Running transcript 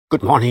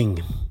Good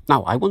morning.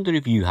 Now, I wonder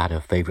if you had a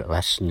favourite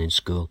lesson in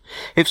school.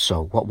 If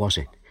so, what was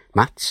it?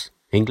 Maths?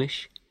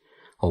 English?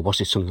 Or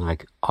was it something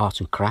like art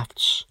and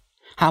crafts?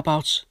 How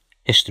about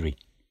history?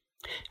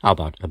 How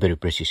about a bit of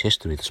British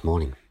history this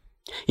morning?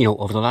 You know,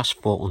 over the last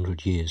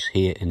 400 years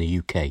here in the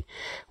UK,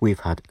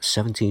 we've had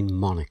 17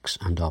 monarchs,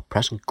 and our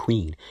present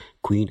Queen,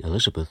 Queen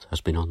Elizabeth,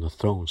 has been on the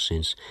throne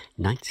since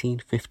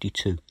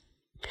 1952.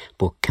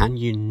 But can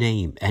you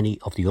name any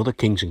of the other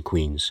kings and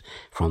queens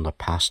from the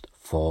past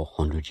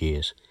 400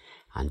 years?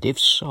 And if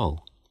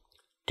so,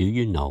 do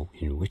you know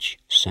in which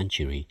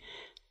century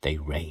they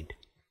reigned?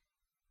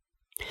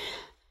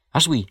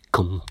 As we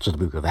come to the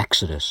book of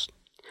Exodus,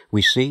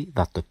 we see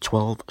that the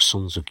 12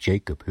 sons of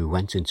Jacob who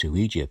went into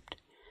Egypt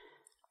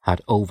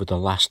had over the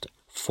last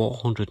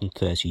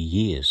 430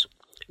 years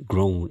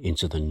grown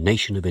into the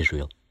nation of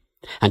Israel.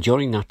 And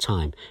during that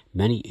time,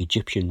 many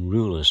Egyptian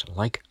rulers,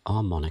 like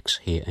our monarchs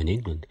here in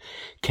England,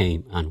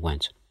 came and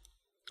went.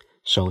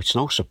 So it's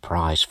no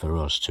surprise for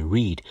us to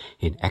read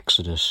in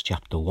Exodus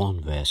chapter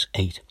 1 verse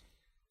 8,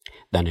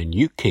 "Then a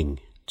new king,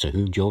 to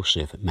whom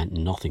Joseph meant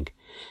nothing,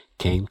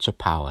 came to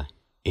power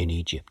in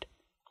Egypt."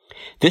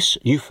 This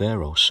new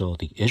Pharaoh saw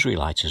the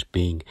Israelites as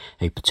being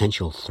a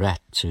potential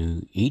threat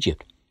to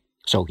Egypt,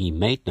 so he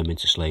made them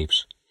into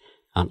slaves.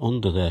 And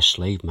under their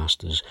slave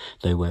masters,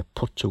 they were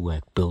put to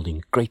work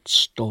building great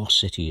store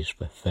cities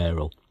for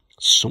Pharaoh,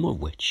 some of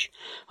which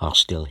are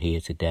still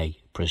here today,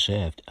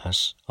 preserved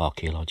as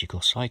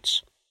archaeological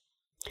sites.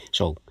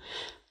 So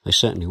they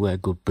certainly were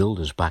good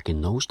builders back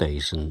in those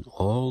days, and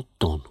all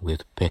done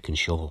with pick and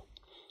shovel.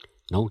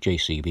 No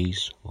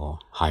JCBs or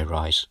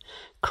high-rise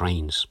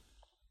cranes.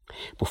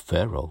 But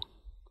Pharaoh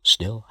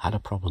still had a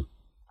problem.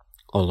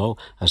 Although,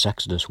 as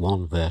Exodus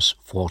 1 verse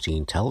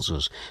 14 tells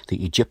us,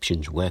 the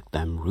Egyptians worked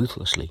them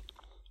ruthlessly,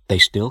 they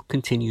still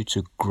continued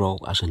to grow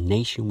as a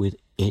nation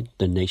within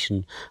the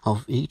nation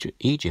of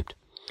Egypt.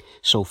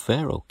 So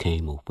Pharaoh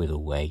came up with a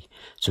way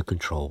to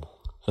control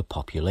the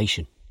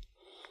population,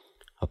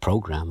 a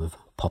program of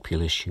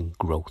population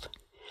growth.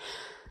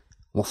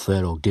 What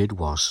Pharaoh did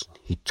was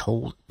he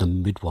told the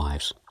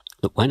midwives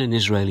that when an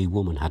Israeli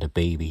woman had a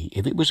baby,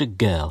 if it was a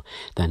girl,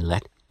 then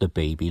let the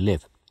baby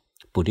live.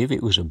 But if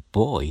it was a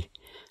boy,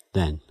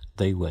 then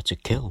they were to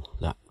kill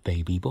that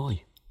baby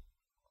boy.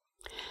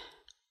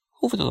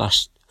 Over the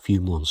last few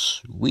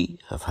months, we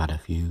have had a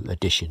few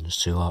additions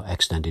to our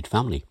extended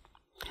family.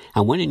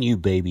 And when a new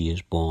baby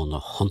is born, the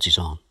hunt is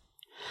on.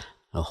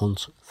 A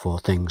hunt for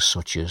things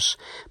such as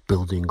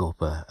building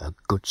up a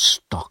good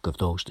stock of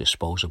those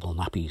disposable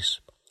nappies.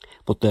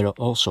 But there are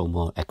also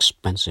more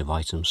expensive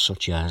items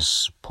such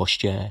as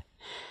pushchair,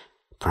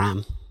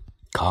 pram,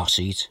 car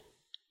seat,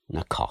 and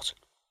a cot.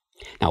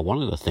 Now,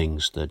 one of the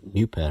things that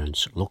new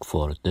parents look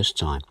for at this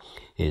time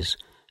is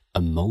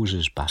a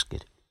Moses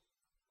basket.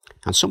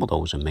 And some of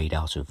those are made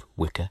out of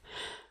wicker,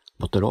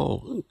 but they're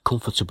all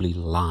comfortably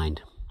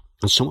lined,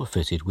 and some are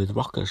fitted with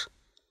rockers.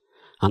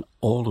 And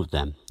all of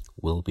them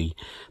will be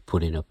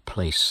put in a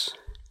place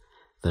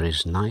that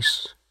is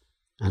nice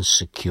and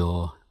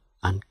secure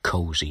and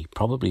cozy,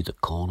 probably the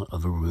corner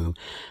of a room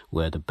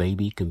where the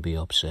baby can be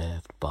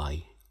observed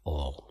by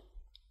all.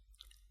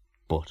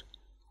 But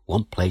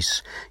one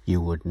place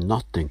you would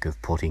not think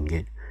of putting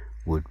it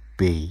would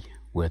be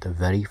where the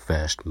very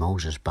first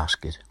Moses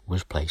basket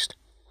was placed,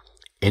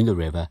 in the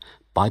river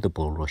by the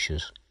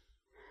bulrushes,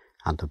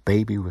 and the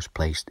baby was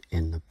placed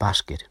in the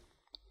basket.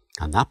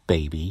 And that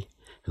baby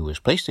who was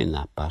placed in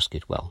that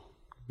basket, well,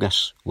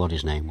 guess what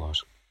his name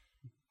was?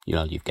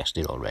 You've guessed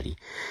it already.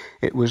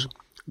 It was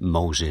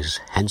Moses,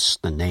 hence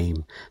the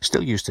name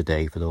still used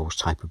today for those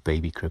type of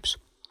baby cribs.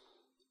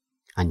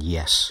 And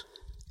yes,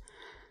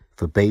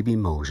 for baby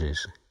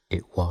Moses,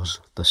 it was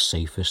the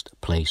safest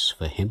place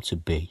for him to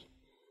be,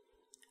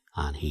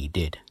 and he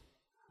did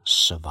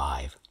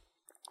survive.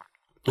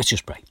 Let's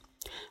just pray.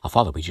 Our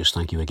Father, we just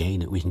thank you again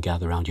that we can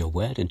gather around your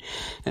word, and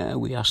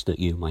we ask that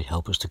you might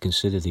help us to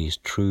consider these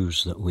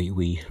truths that we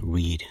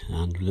read,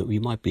 and that we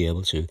might be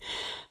able to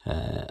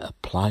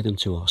apply them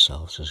to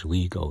ourselves as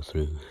we go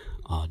through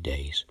our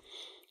days.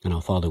 And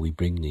our Father, we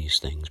bring these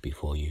things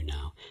before you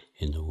now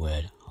in the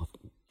word of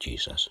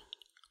Jesus.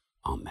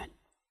 Amen.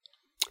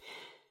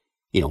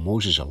 You know,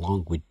 Moses,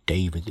 along with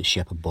David, the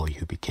shepherd boy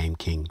who became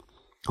king,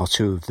 are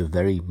two of the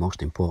very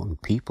most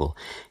important people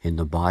in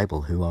the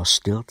Bible who are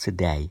still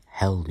today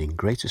held in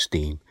great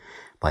esteem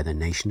by the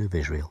nation of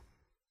Israel.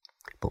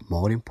 But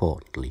more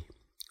importantly,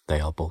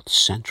 they are both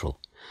central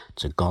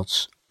to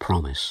God's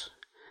promise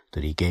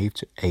that he gave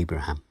to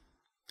Abraham.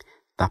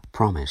 That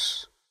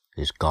promise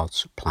is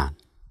God's plan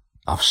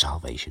of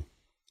salvation.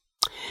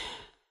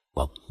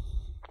 Well,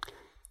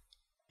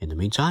 in the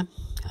meantime,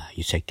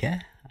 you take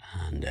care,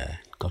 and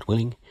God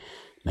willing,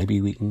 maybe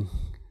we can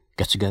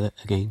get together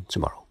again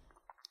tomorrow.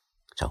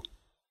 So,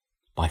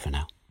 bye for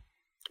now.